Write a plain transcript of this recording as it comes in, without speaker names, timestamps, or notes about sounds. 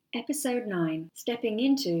Episode 9, Stepping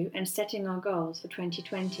into and Setting Our Goals for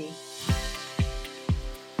 2020.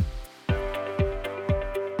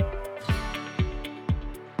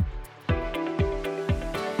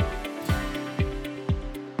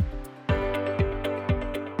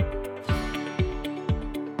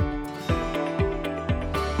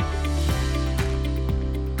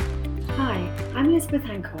 Hi, I'm Elizabeth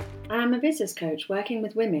Hancock, and I'm a business coach working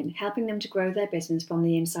with women, helping them to grow their business from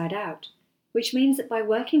the inside out. Which means that by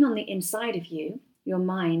working on the inside of you, your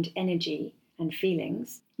mind, energy, and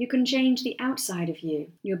feelings, you can change the outside of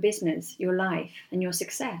you, your business, your life, and your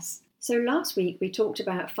success. So last week we talked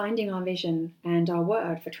about finding our vision and our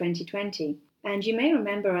word for 2020. And you may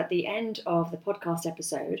remember at the end of the podcast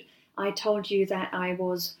episode, I told you that I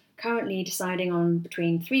was currently deciding on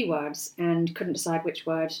between 3 words and couldn't decide which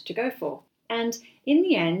word to go for. And in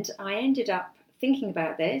the end, I ended up thinking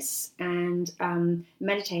about this and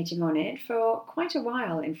meditating on it for quite a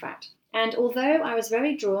while, in fact. And although I was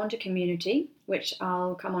very drawn to community, which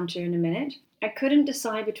I'll come on to in a minute, I couldn't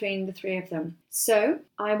decide between the 3 of them. So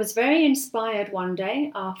I was very inspired one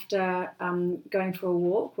day after going for a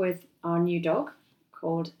walk with our new dog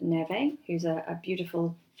called Neve, who's a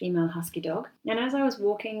beautiful female husky dog. And as I was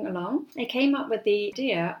walking along, I came up with the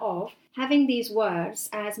idea of having these words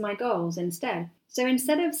as my goals instead. So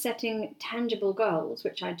instead of setting tangible goals,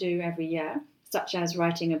 which I do every year, such as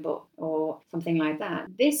writing a book or something like that,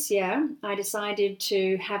 this year I decided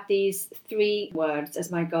to have these 3 words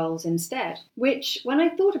as my goals instead, which when I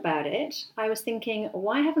thought about it, I was thinking,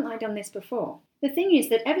 why haven't I done this before? The thing is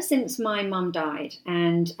that ever since my mum died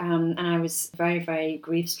and I was very, very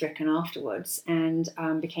grief-stricken afterwards and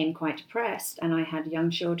became quite depressed, and I had young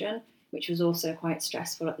children, which was also quite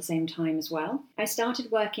stressful at the same time as well, I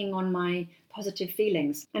started working on my positive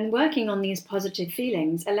feelings. And working on these positive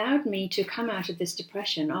feelings allowed me to come out of this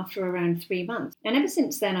depression after around 3 months. And ever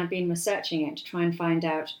since then, I've been researching it to try and find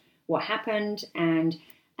out what happened, and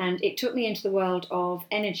it took me into the world of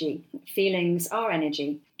energy. Feelings are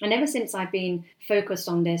energy. And ever since I've been focused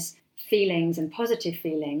on this feelings and positive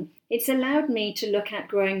feeling, it's allowed me to look at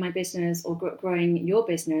growing my business or growing your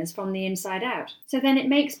business from the inside out. So then it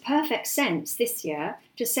makes perfect sense this year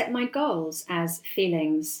to set my goals as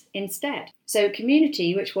feelings instead. So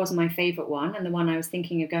community, which was my favourite one and the one I was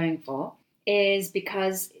thinking of going for, is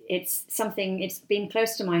because it's been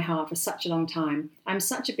close to my heart for such a long time. I'm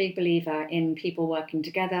such a big believer in people working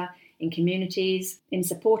together, in communities, in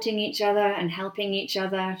supporting each other and helping each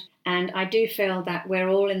other. And I do feel that we're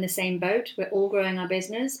all in the same boat. We're all growing our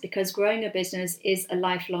business, because growing a business is a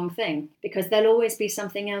lifelong thing, because there'll always be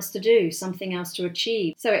something else to do, something else to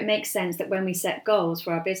achieve. So it makes sense that when we set goals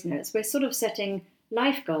for our business, we're sort of setting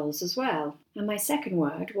life goals as well. And my second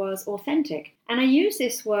word was authentic. And I use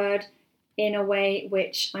this word in a way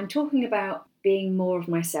which I'm talking about being more of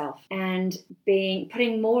myself and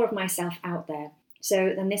putting more of myself out there.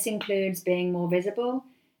 So then this includes being more visible.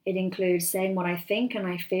 It includes saying what I think and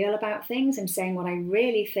I feel about things, and saying what I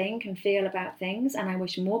really think and feel about things. And I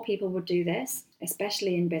wish more people would do this,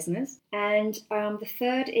 especially in business. And the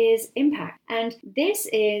third is impact. And this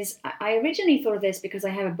is, I originally thought of this because I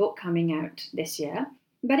have a book coming out this year,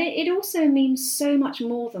 but it also means so much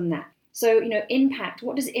more than that. So, impact,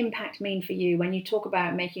 what does impact mean for you when you talk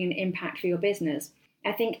about making an impact for your business?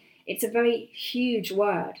 I think it's a very huge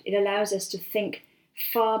word. It allows us to think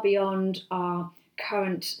far beyond our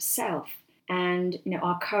current self and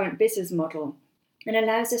our current business model, and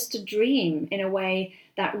allows us to dream in a way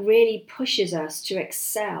that really pushes us to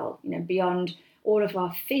excel beyond all of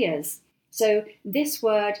our fears. So this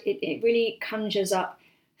word, it really conjures up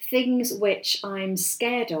things which I'm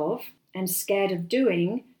scared of and scared of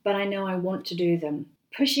doing, but I know I want to do them.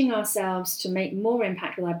 Pushing ourselves to make more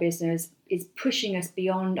impact with our business is pushing us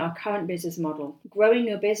beyond our current business model. Growing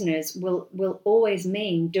your business will always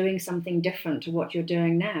mean doing something different to what you're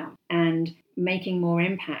doing now. And making more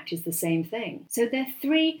impact is the same thing. So they're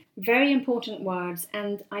 3 very important words,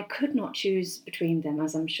 and I could not choose between them,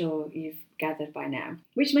 as I'm sure you've gathered by now,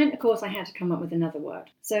 which meant, of course, I had to come up with another word.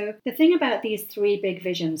 So the thing about these 3 big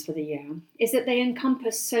visions for the year is that they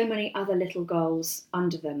encompass so many other little goals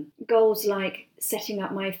under them. Goals like setting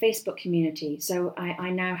up my Facebook community. So I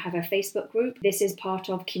now have a Facebook group. This is part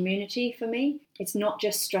of community for me. It's not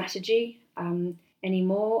just strategy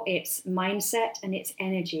anymore. It's mindset and it's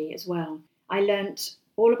energy as well. I learnt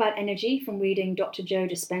all about energy from reading Dr. Joe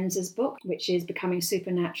Dispenza's book, which is Becoming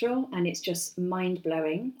Supernatural, and it's just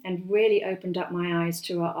mind-blowing and really opened up my eyes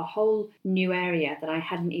to a whole new area that I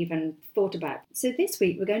hadn't even thought about. So this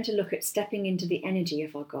week we're going to look at stepping into the energy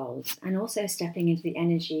of our goals and also stepping into the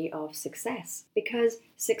energy of success, because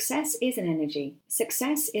success is an energy.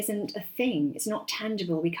 Success isn't a thing. It's not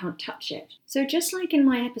tangible. We can't touch it. So just like in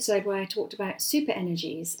my episode where I talked about super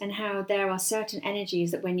energies and how there are certain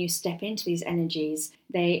energies that when you step into these energies,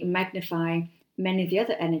 they magnify many of the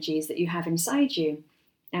other energies that you have inside you.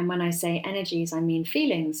 And when I say energies, I mean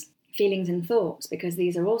feelings and thoughts, because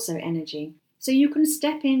these are also energy. So you can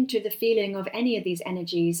step into the feeling of any of these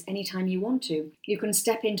energies anytime you want to. You can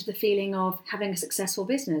step into the feeling of having a successful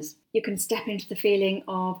business. You can step into the feeling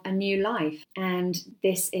of a new life. And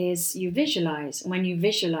this is, you visualize. And when you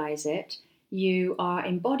visualize it, you are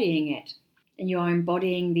embodying it. And you are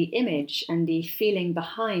embodying the image and the feeling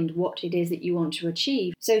behind what it is that you want to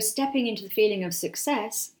achieve. So stepping into the feeling of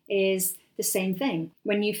success is the same thing.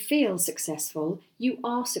 When you feel successful, you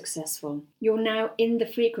are successful. You're now in the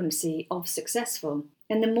frequency of successful.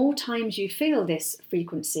 And the more times you feel this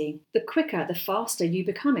frequency, the quicker, the faster you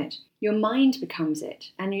become it. Your mind becomes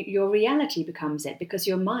it, and your reality becomes it, because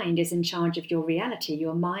your mind is in charge of your reality.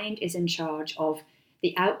 Your mind is in charge of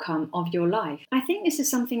the outcome of your life. I think this is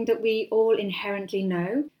something that we all inherently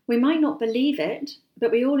know. We might not believe it, but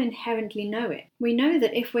we all inherently know it. We know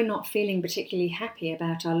that if we're not feeling particularly happy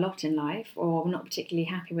about our lot in life, or we're not particularly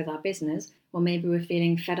happy with our business, or maybe we're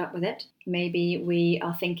feeling fed up with it, maybe we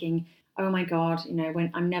are thinking, oh my God, when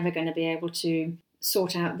I'm never going to be able to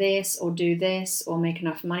sort out this or do this or make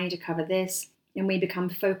enough money to cover this, and we become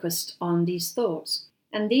focused on these thoughts.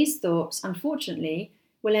 And these thoughts, unfortunately,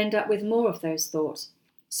 will end up with more of those thoughts.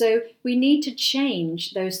 So we need to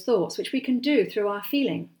change those thoughts, which we can do through our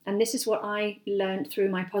feeling. And this is what I learned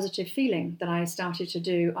through my positive feeling that I started to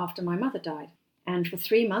do after my mother died. And for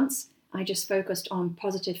 3 months, I just focused on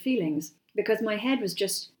positive feelings because my head was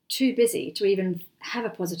just too busy to even have a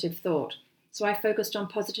positive thought. So I focused on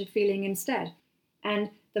positive feeling instead.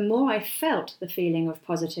 And the more I felt the feeling of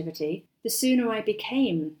positivity, the sooner I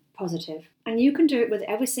became positive. And you can do it with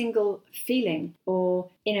every single feeling or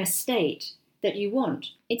inner state that you want.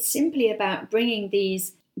 It's simply about bringing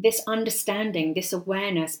this understanding, this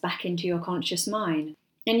awareness back into your conscious mind.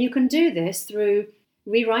 And you can do this through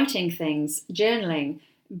rewriting things, journaling,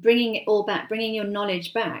 bringing it all back, bringing your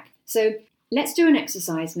knowledge back. So let's do an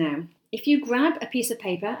exercise now. If you grab a piece of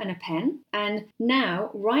paper and a pen and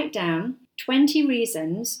now write down 20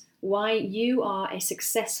 reasons why you are a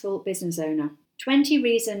successful business owner. 20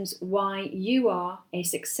 reasons why you are a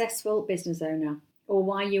successful business owner, or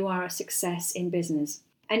why you are a success in business.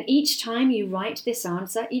 And each time you write this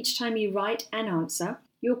answer, each time you write an answer,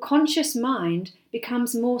 your conscious mind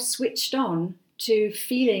becomes more switched on to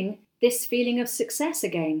feeling this feeling of success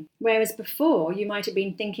again. Whereas before, you might have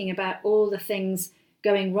been thinking about all the things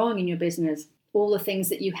going wrong in your business, all the things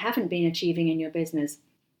that you haven't been achieving in your business.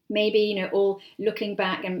 Maybe, all looking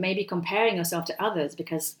back and maybe comparing yourself to others,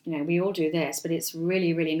 because, we all do this, but it's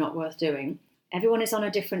really, really not worth doing. Everyone is on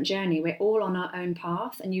a different journey. We're all on our own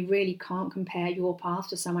path, and you really can't compare your path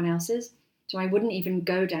to someone else's. So I wouldn't even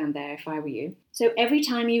go down there if I were you. So every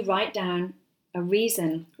time you write down a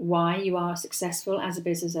reason why you are successful as a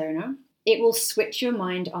business owner, it will switch your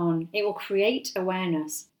mind on. It will create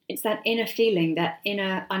awareness. It's that inner feeling, that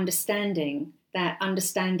inner understanding that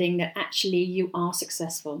actually you are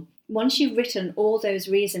successful. Once you've written all those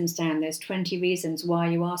reasons down, those 20 reasons why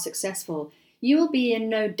you are successful, you will be in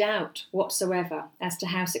no doubt whatsoever as to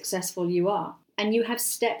how successful you are. And you have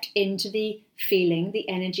stepped into the feeling, the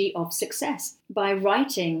energy of success by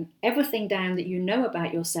writing everything down that you know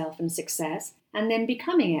about yourself and success and then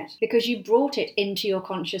becoming it, because you brought it into your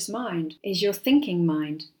conscious mind, is your thinking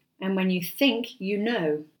mind. And when you think, you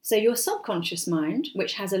know. So your subconscious mind,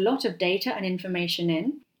 which has a lot of data and information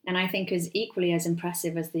in, and I think is equally as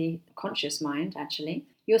impressive as the conscious mind, actually,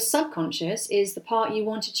 your subconscious is the part you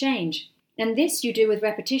want to change. And this you do with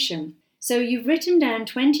repetition. So you've written down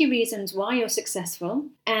 20 reasons why you're successful,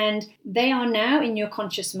 and they are now in your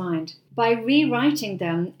conscious mind. By rewriting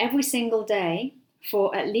them every single day,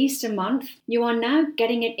 for at least a month, you are now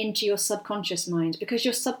getting it into your subconscious mind, because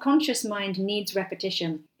your subconscious mind needs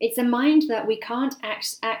repetition. It's a mind that we can't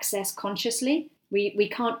access consciously. We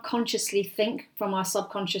can't consciously think from our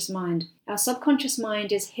subconscious mind. Our subconscious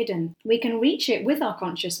mind is hidden. We can reach it with our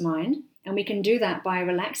conscious mind, and we can do that by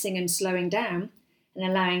relaxing and slowing down and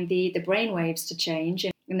allowing the brain waves to change,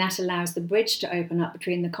 and that allows the bridge to open up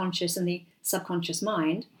between the conscious and the subconscious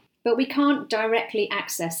mind. But we can't directly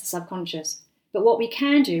access the subconscious. But what we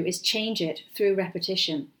can do is change it through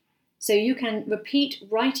repetition. So you can repeat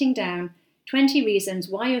writing down 20 reasons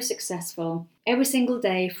why you're successful every single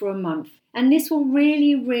day for a month. And this will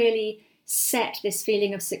really, really set this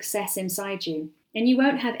feeling of success inside you. And you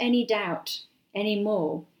won't have any doubt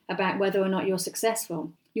anymore about whether or not you're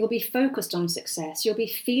successful. You'll be focused on success. You'll be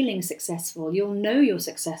feeling successful. You'll know you're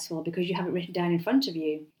successful because you have it written down in front of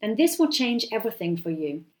you. And this will change everything for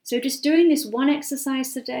you. So just doing this one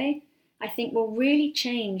exercise today, I think will really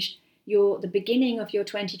change the beginning of your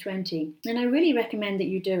 2020. And I really recommend that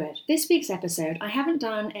you do it. This week's episode, I haven't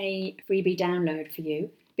done a freebie download for you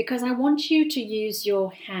because I want you to use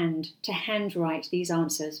your hand to handwrite these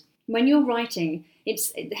answers. When you're writing,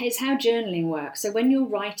 it's how journaling works. So when you're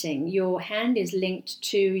writing, your hand is linked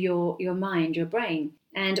to your mind, your brain,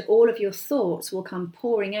 and all of your thoughts will come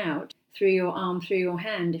pouring out through your arm, through your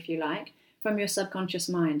hand, if you like, from your subconscious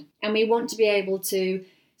mind. And we want to be able to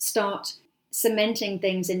start cementing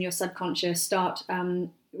things in your subconscious, start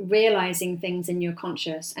realizing things in your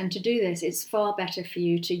conscious. And to do this, it's far better for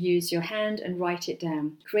you to use your hand and write it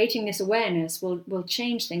down. Creating this awareness will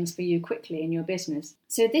change things for you quickly in your business.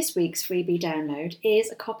 So this week's freebie download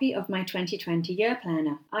is a copy of my 2020 year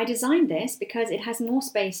planner. I designed this because it has more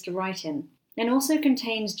space to write in and also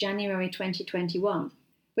contains January 2021,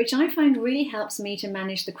 which I find really helps me to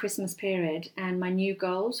manage the Christmas period and my new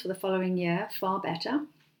goals for the following year far better.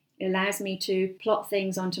 It allows me to plot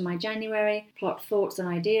things onto my January, plot thoughts and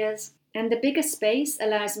ideas, and the bigger space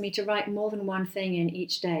allows me to write more than one thing in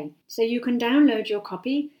each day. So you can download your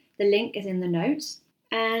copy, the link is in the notes,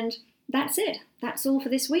 and that's it. That's all for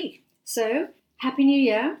this week. So, Happy New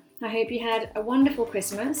Year. I hope you had a wonderful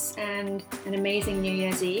Christmas and an amazing New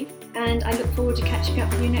Year's Eve, and I look forward to catching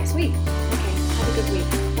up with you next week. Okay, have a good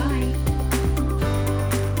week.